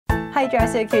Hi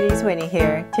Drastic Cuties, Winnie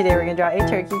here. Today we're going to draw a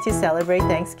turkey to celebrate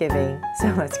Thanksgiving.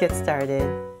 So let's get started.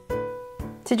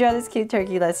 To draw this cute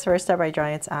turkey, let's first start by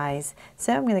drawing its eyes.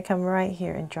 So I'm going to come right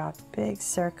here and draw a big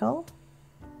circle.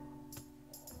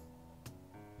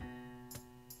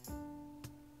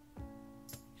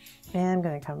 And I'm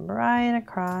going to come right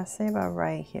across, say about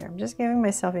right here. I'm just giving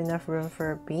myself enough room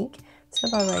for a beak. So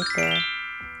about right there.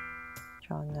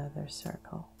 Draw another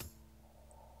circle.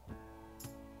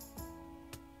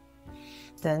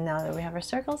 Then now that we have our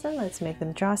circles in, let's make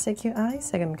them draw so cute eyes.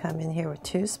 So I'm going to come in here with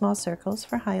two small circles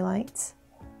for highlights.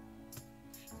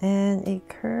 And a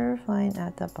curved line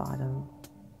at the bottom.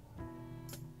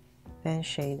 And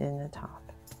shade in the top.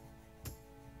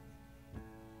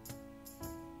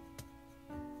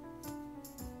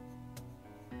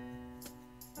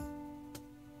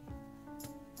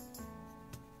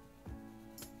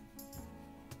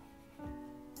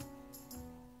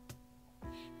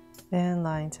 And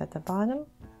lines at the bottom,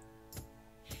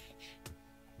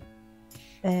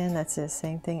 and that's the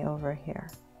same thing over here.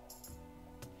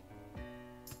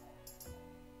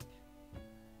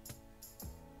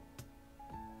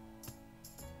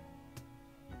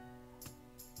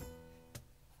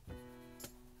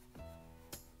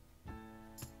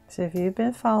 So if you've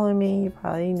been following me, you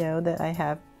probably know that I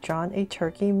have drawn a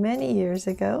turkey many years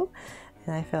ago,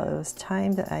 and I felt it was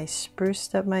time that I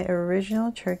spruced up my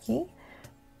original turkey.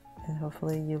 And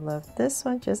hopefully you love this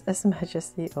one just as much as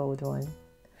the old one.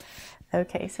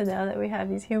 Okay, so now that we have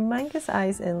these humongous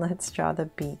eyes in, let's draw the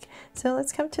beak. So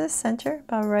let's come to the center,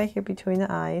 about right here between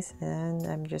the eyes, and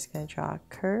I'm just going to draw a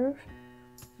curve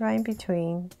right in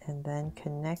between and then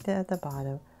connect it at the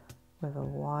bottom with a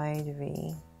wide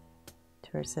V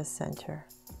towards the center.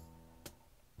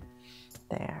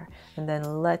 There. And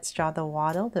then let's draw the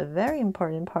wattle, the very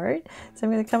important part. So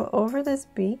I'm going to come over this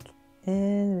beak,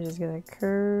 and I'm just going to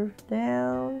curve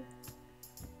down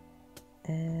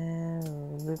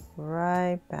and loop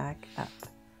right back up.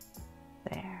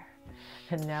 There.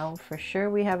 And now for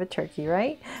sure we have a turkey,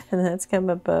 right? And let's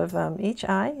come above each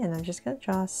eye, and I'm just going to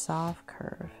draw a soft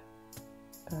curve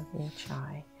above each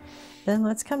eye. Then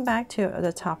let's come back to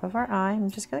the top of our eye.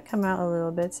 I'm just going to come out a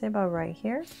little bit, say about right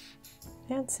here.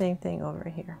 And same thing over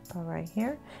here, about right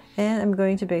here. And I'm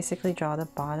going to basically draw the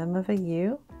bottom of a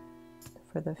U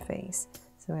for the face.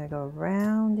 So I'm going to go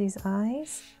around these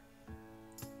eyes,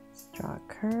 let's draw a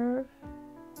curve,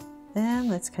 and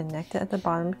let's connect it at the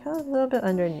bottom, kind of a little bit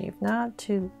underneath, not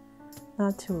too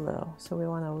low. So we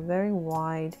want a very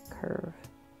wide curve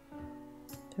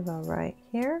to about right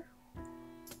here,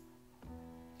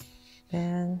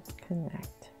 and connect.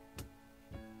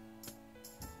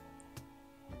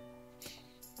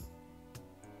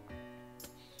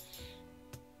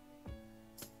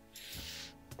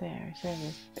 There, so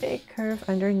this big curve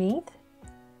underneath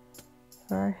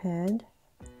for our head.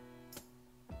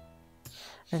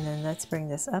 And then let's bring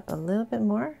this up a little bit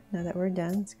more. Now that we're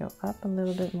done, let's go up a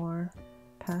little bit more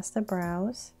past the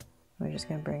brows. We're just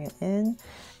going to bring it in.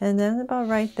 And then about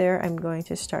right there, I'm going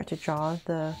to start to draw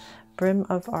the brim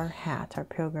of our hat, our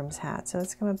pilgrim's hat. So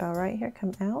let's come about right here,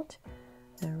 come out,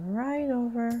 and right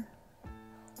over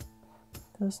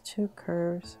those two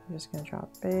curves. I'm just going to draw a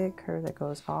big curve that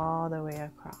goes all the way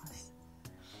across.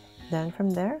 Then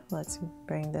from there, let's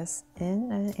bring this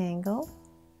in at an angle,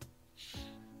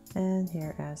 and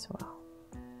here as well.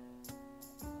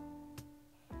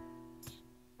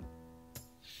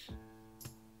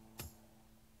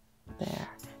 There.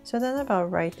 So then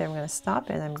about right there, I'm going to stop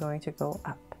and I'm going to go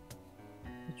up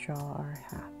to draw our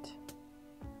hat.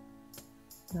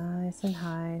 Nice and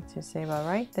high to say about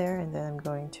right there, and then I'm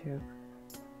going to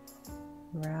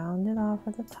round it off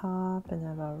at the top, and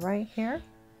then about right here,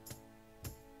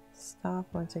 stop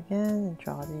once again and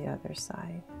draw the other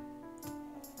side.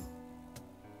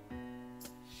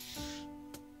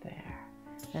 There.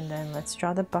 And then let's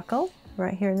draw the buckle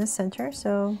right here in the center.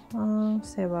 So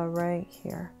say about right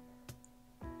here.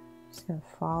 Just going to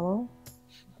follow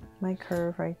my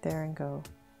curve right there and go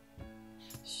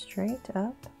straight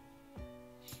up.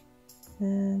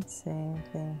 And same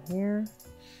thing here.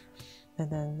 And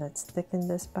then let's thicken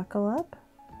this buckle up.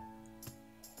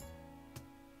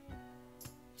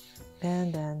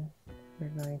 And then we're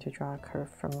going to draw a curve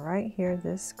from right here,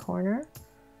 this corner,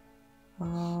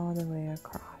 all the way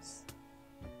across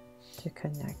to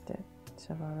connect it.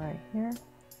 So about right here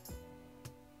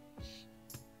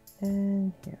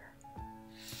and here.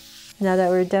 Now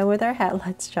that we're done with our hat,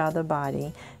 let's draw the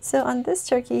body. So on this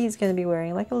turkey, he's going to be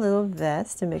wearing like a little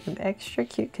vest to make him extra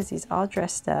cute because he's all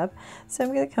dressed up. So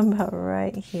I'm going to come about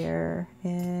right here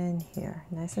and here,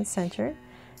 nice and centered.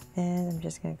 And I'm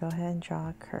just going to go ahead and draw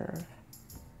a curve.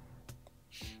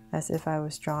 as if I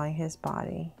was drawing his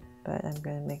body, but I'm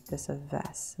going to make this a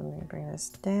vest. So I'm going to bring this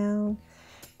down.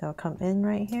 They'll come in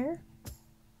right here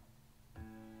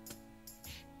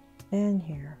and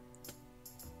here.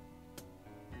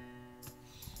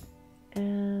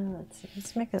 And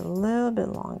let's make it a little bit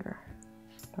longer.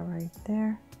 About right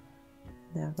there.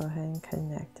 Now go ahead and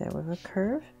connect it with a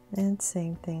curve, and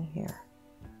same thing here.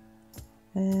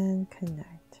 And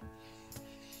connect.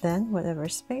 Then whatever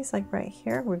space, like right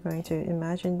here, we're going to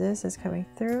imagine this is coming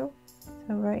through.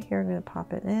 So right here, I'm going to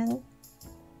pop it in,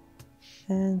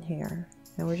 and here.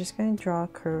 And we're just going to draw a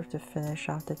curve to finish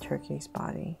off the turkey's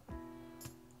body.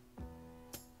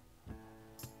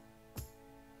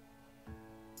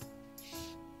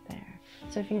 There.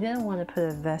 So if you didn't want to put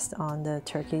a vest on the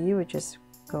turkey, you would just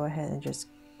go ahead and just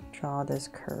draw this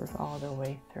curve all the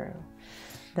way through.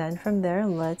 Then from there,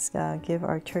 let's give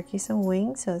our turkey some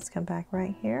wings. So let's come back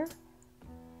right here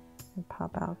and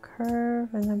pop out curve,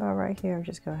 and then about right here,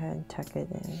 just go ahead and tuck it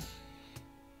in.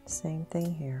 Same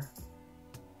thing here.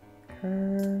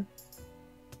 Curve,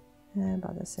 and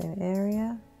about the same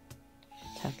area,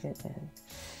 tuck it in.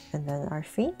 And then our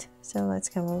feet. So let's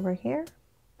come over here,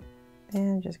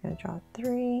 and I'm just going to draw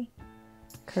 3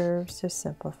 curves to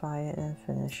simplify it and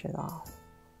finish it off.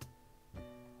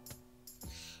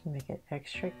 Make it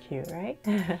extra cute, right?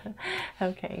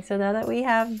 Okay, so now that we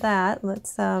have that,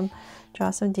 let's draw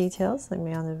some details. Like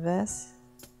me on the vest,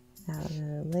 add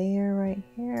another layer right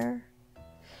here,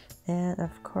 and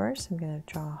of course I'm going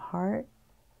to draw a heart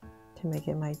to make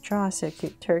it my Draw So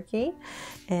Cute turkey.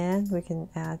 And we can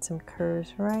add some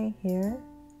curves right here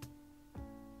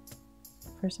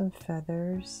for some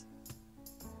feathers,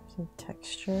 some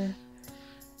texture.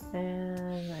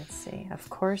 And let's see, of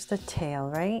course the tail,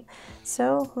 right?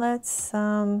 So let's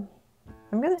I'm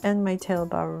going to end my tail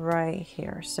about right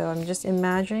here. So I'm just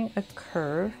imagining a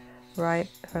curve right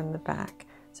from the back.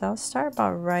 So I'll start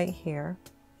about right here,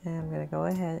 and I'm going to go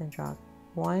ahead and draw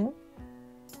 1,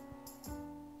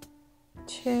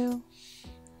 2,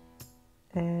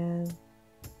 and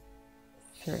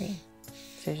 3.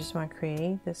 So you just want to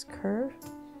create this curve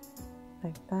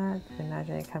like that.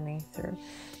 Imagine it coming through.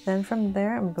 Then from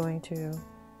there, I'm going to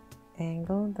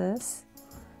angle this.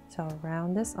 So I'll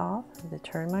round this off to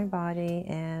turn my body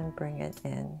and bring it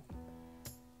in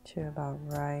to about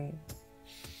right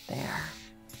there.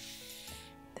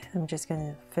 Then I'm just going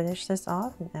to finish this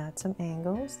off and add some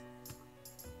angles.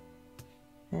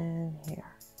 And here.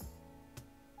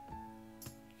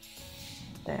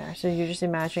 There. So you're just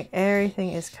imagining everything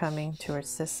is coming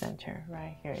towards the center,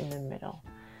 right here in the middle.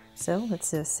 So let's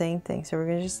do the same thing. So we're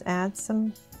going to just add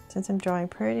some, since I'm drawing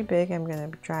pretty big, I'm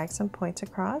going to drag some points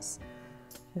across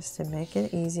just to make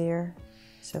it easier.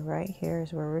 So right here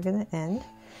is where we're going to end.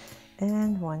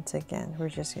 And once again, we're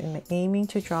just aiming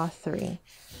to draw 3.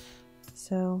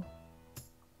 So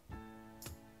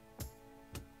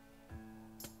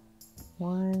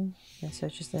 1, and so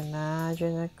just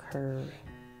imagine a curve.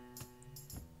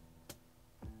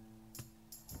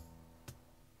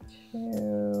 2,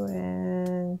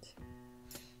 and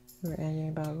we're ending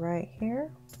about right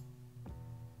here.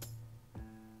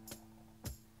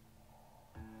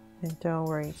 And don't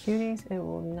worry, cuties, it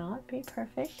will not be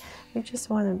perfect. We just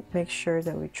want to make sure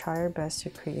that we try our best to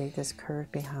create this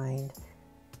curve behind.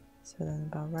 So then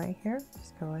about right here,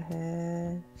 just go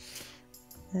ahead,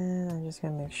 and I'm just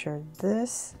going to make sure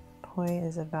this point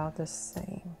is about the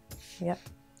same. Yep.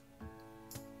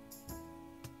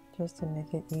 Just to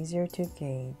make it easier to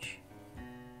gauge.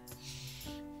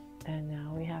 And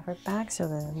now we have our back. So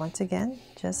then once again,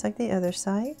 just like the other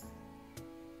side,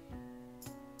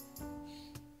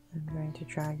 I'm going to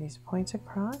drag these points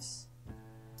across,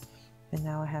 and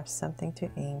now I have something to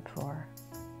aim for.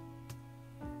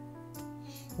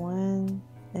 1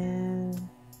 and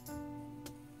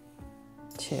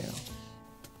 2.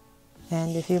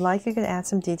 And if you like, you can add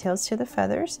some details to the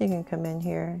feathers. You can come in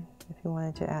here if you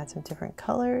wanted to add some different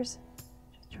colors.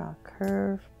 Just draw a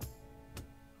curve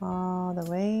all the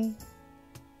way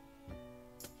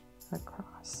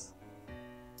across.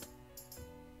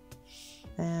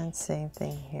 And same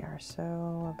thing here,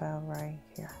 so about right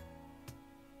here.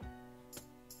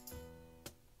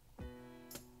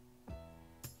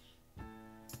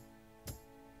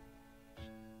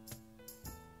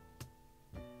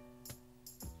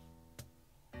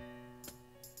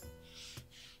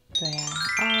 There,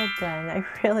 all done. I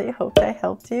really hope I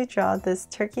helped you draw this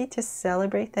turkey to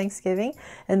celebrate Thanksgiving,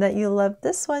 and that you love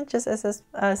this one just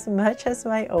as much as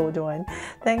my old one.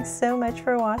 Thanks so much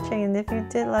for watching, and if you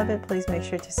did love it, please make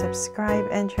sure to subscribe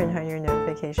and turn on your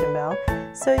notification bell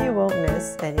so you won't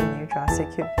miss any new Draw So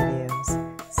Cute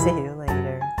videos. See you later.